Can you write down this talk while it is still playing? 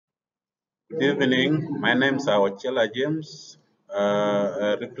Good evening. My name is Awachela James,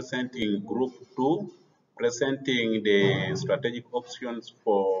 representing Group 2, presenting the strategic options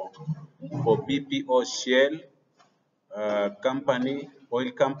for BPO Shell company,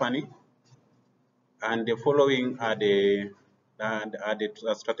 oil company, and the following are the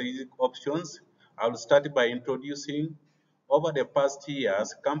strategic options. I will start by introducing over the past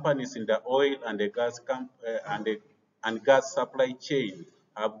years, companies in the oil and the and gas supply chain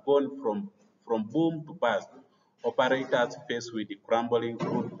have gone from boom to bust. Operators faced with the crumbling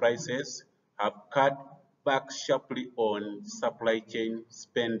crude prices have cut back sharply on supply chain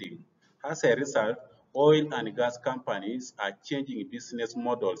spending. As a result, oil and gas companies are changing business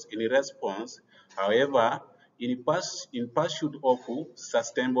models in response. However, in pursuit of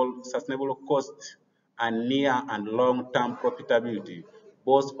sustainable cost and near and long-term profitability,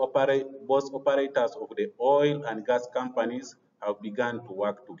 both operators of the oil and gas companies have begun to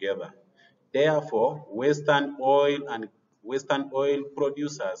work together. Therefore, Western oil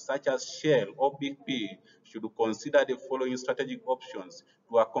producers such as Shell or BP should consider the following strategic options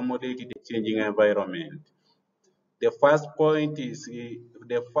to accommodate the changing environment. The first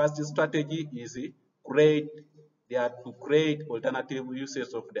strategy is create they are to create alternative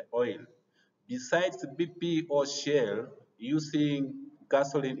uses of the oil. Besides BP or Shell using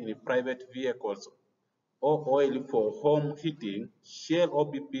gasoline in private vehicles or oil for home heating, Shell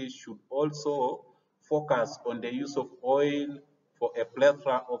or BP should also focus on the use of oil for a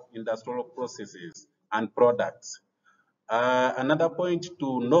plethora of industrial processes and products. Another point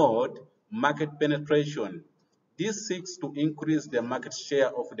to note, market penetration. This seeks to increase the market share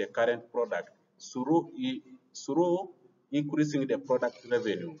of the current product through increasing the product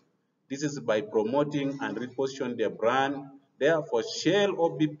revenue. This is by promoting and repositioning the brand. Therefore, Shell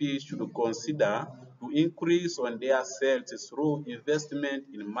or BP should consider to increase on their sales through investment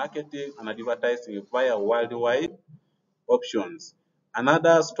in marketing and advertising via worldwide options.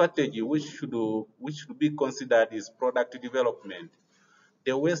 Another strategy which should be considered is product development.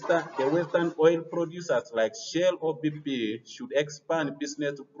 The Western oil producers like Shell or BP should expand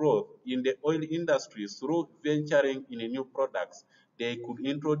business growth in the oil industry through venturing in new products. They could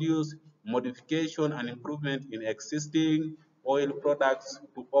introduce modification and improvement in existing oil products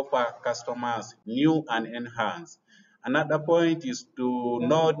to offer customers new and enhanced. Another point is to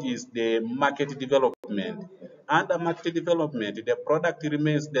note is the market development. Under market development, the product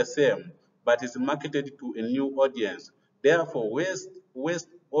remains the same, but is marketed to a new audience. Therefore, West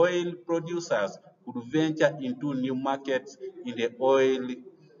oil producers could venture into new markets in the oil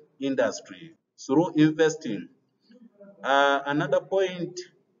industry through investing. Another point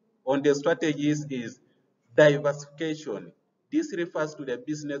on the strategies is diversification. This refers to the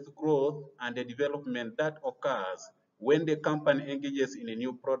business growth and the development that occurs when the company engages in a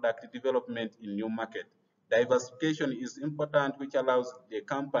new product development in new market. Diversification is important, which allows the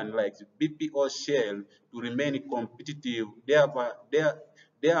company like BP or Shell to remain competitive,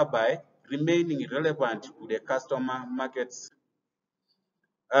 thereby remaining relevant to the customer markets.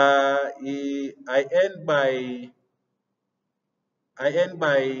 I end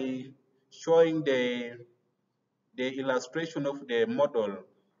by showing the illustration of the model,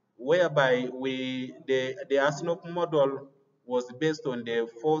 whereby the ASNOP model was based on the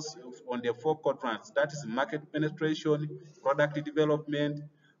four quadrants, that is market penetration, product development,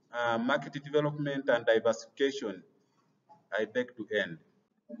 market development, and diversification. I beg to end.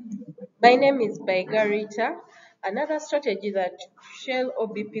 My name is Baigarita. Another strategy that Shell or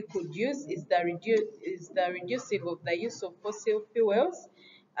BP could use is the reducing of the use of fossil fuels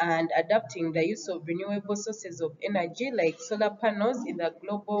and adapting the use of renewable sources of energy like solar panels in the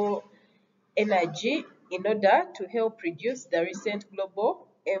global energy in order to help reduce the recent global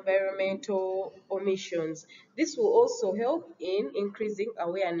environmental emissions. This will also help in increasing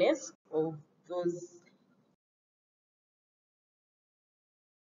awareness of those.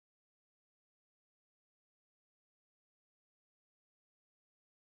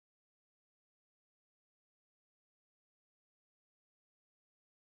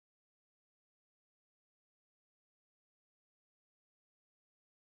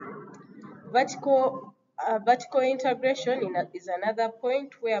 Vertical integration is another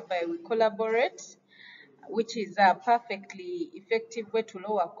point whereby we collaborate, which is a perfectly effective way to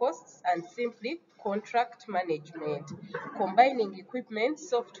lower costs and simply contract management, combining equipment,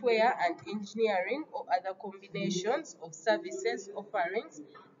 software, and engineering or other combinations of services offerings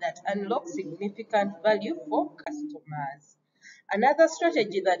that unlock significant value for customers. Another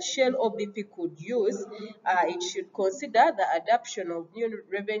strategy that Shell or BP could use, it should consider the adoption of new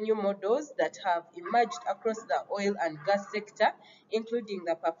revenue models that have emerged across the oil and gas sector, including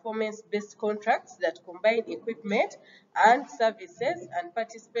the performance-based contracts that combine equipment and services and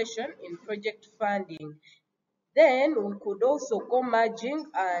participation in project funding. Then we could also go merging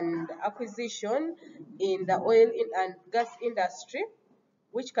and acquisition in the oil and gas industry,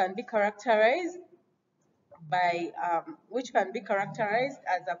 which can be characterized as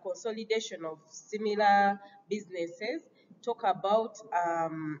a consolidation of similar businesses. Talk about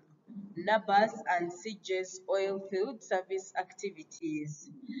NABAS and CJ's oil field service activities.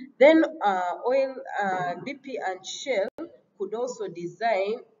 Then BP and Shell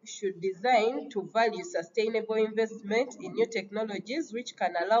should design to value sustainable investment in new technologies which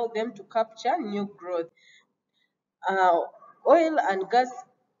can allow them to capture new growth. Uh, oil and gas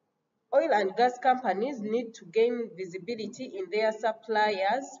Oil and gas companies need to gain visibility in their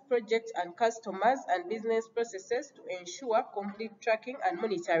suppliers, projects, and customers and business processes to ensure complete tracking and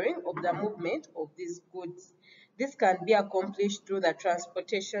monitoring of the movement of these goods. This can be accomplished through the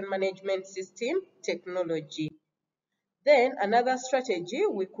transportation management system technology. Then another strategy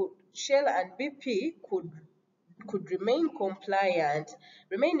Shell and BP could remain compliant.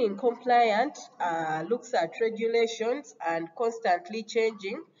 Remaining compliant looks at regulations and constantly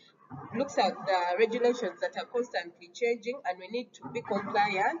changing, looks at the regulations that are constantly changing, and we need to be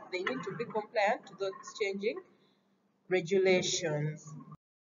compliant. They need to be compliant to those changing regulations.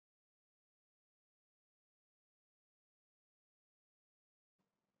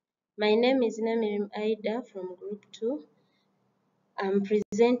 My name is Namirim Aida from Group 2. I'm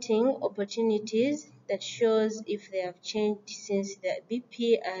presenting opportunities that shows if they have changed since the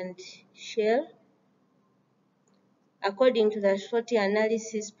BP and Shell. According to the SWOT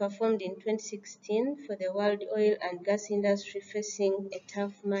analysis performed in 2016 for the world oil and gas industry facing a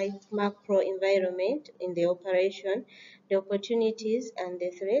tough macro environment in the operation, the opportunities and the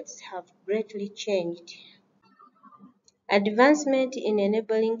threats have greatly changed. Advancement in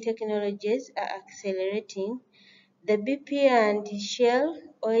enabling technologies are accelerating. The BP and Shell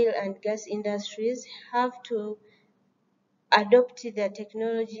oil and gas industries have to adopt the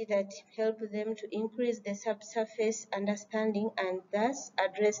technology that help them to increase the subsurface understanding and thus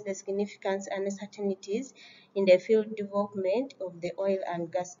address the significant uncertainties in the field development of the oil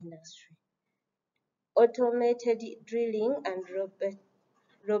and gas industry. Automated drilling and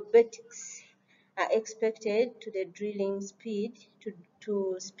robotics are expected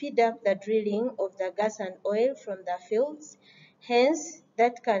to speed up the drilling of the gas and oil from the fields. Hence,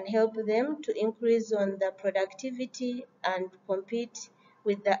 that can help them to increase on the productivity and compete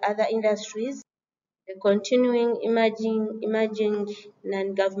with the other industries. The continuing emerging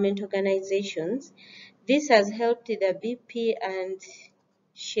non-government organizations. This has helped the BP and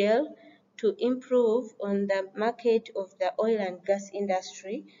Shell to improve on the market of the oil and gas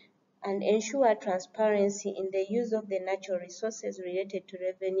industry and ensure transparency in the use of the natural resources related to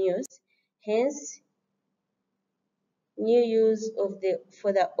revenues. Hence, new use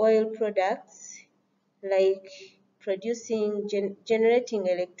for the oil products like generating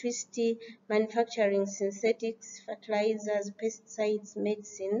electricity, manufacturing synthetics, fertilizers, pesticides,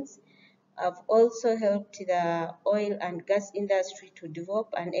 medicines have also helped the oil and gas industry to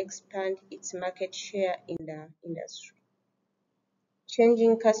develop and expand its market share in the industry.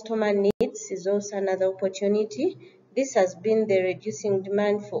 Changing customer needs is also another opportunity. This has been the reducing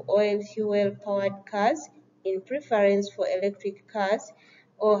demand for oil fuel powered cars in preference for electric cars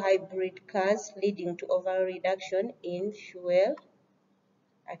or hybrid cars, leading to overall reduction in fuel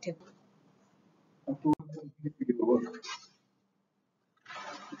at a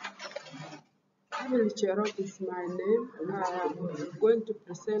Emily Cherop is my name. I'm going to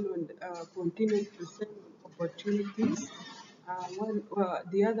continue to present on opportunities.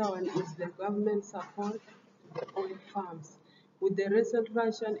 The other one is the government support to the oil farms. With the recent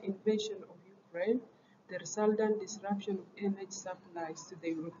Russian invasion of Ukraine, the resultant disruption of energy supplies to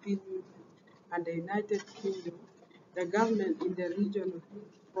the European Union and the United Kingdom, the government in the region will be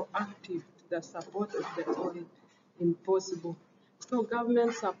proactive to the support of the oil impossible. So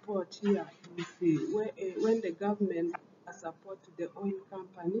government support here is when the government support the oil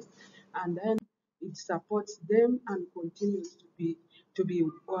companies, and then it supports them and continues to be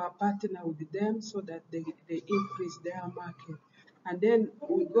a partner with them so that they increase their market. And then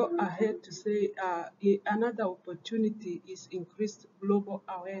we go ahead to say another opportunity is increased global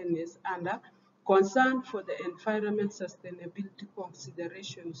awareness and Concern for the environment sustainability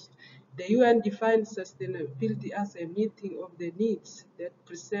considerations. The UN defines sustainability as a meeting of the needs that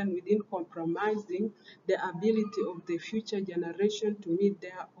present within compromising the ability of the future generation to meet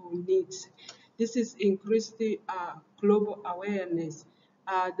their own needs. This is increased global awareness.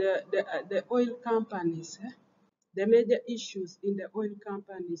 The oil companies, the major issues in the oil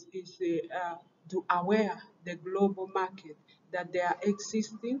companies is to aware the global market that they are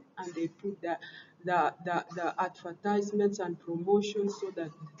existing, and they put the advertisements and promotions so that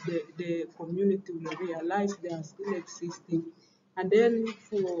the community will realize they are still existing. And then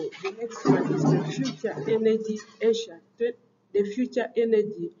for the next one is the Future Energy Asia, the Future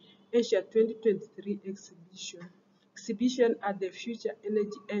Energy Asia 2023 exhibition. Exhibition at the Future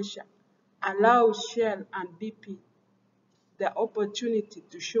Energy Asia allows Shell and BP the opportunity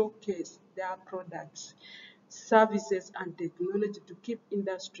to showcase their products, services, and technology to keep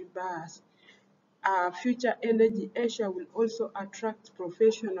industry buyers. Future Energy Asia will also attract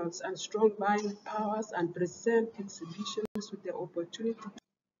professionals and strong buying powers and present exhibitions with the opportunity.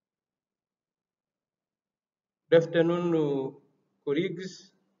 Good afternoon,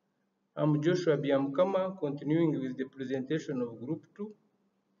 colleagues. I'm Joshua Biamkama, continuing with the presentation of Group 2.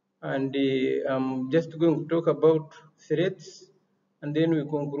 And I'm just going to talk about threats, and then we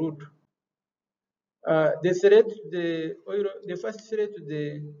conclude. The first threat to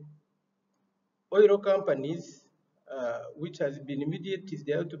the oil companies, which has been immediate, is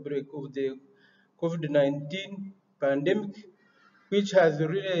the outbreak of the COVID-19 pandemic, which has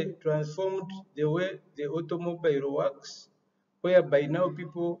really transformed the way the automobile works, whereby now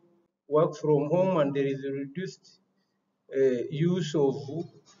people work from home and there is a reduced use of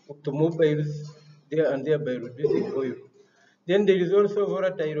automobiles there, and thereby reducing oil. Then there is also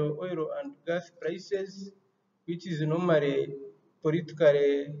volatile oil and gas prices, which is normally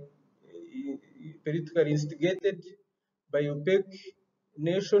politically instigated by OPEC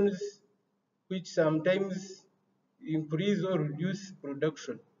nations, which sometimes increase or reduce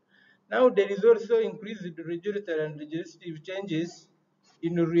production. Now there is also increased regulatory and legislative changes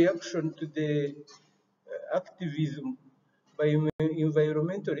in reaction to the activism by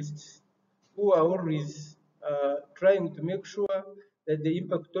environmentalists who are always trying to make sure that the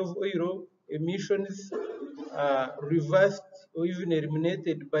impact of oil emissions are reversed or even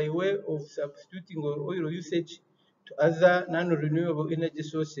eliminated by way of substituting oil usage to other non-renewable energy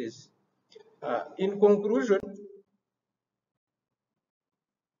sources. In conclusion,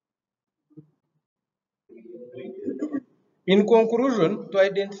 to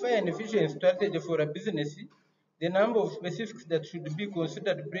identify an efficient strategy for a business, the number of specifics that should be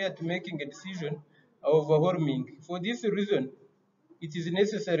considered prior to making a decision are overwhelming. For this reason, it is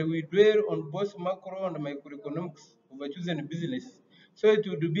necessary we dwell on both macro and microeconomics of a chosen business, so it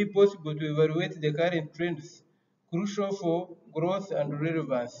would be possible to evaluate the current trends crucial for growth and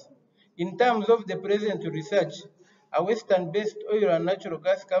relevance. In terms of the present research, a Western-based oil and natural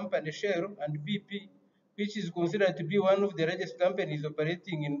gas company, Shell and BP, which is considered to be one of the largest companies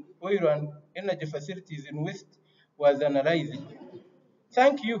operating in oil and energy facilities in West, was analyzed.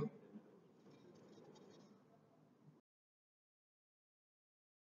 Thank you.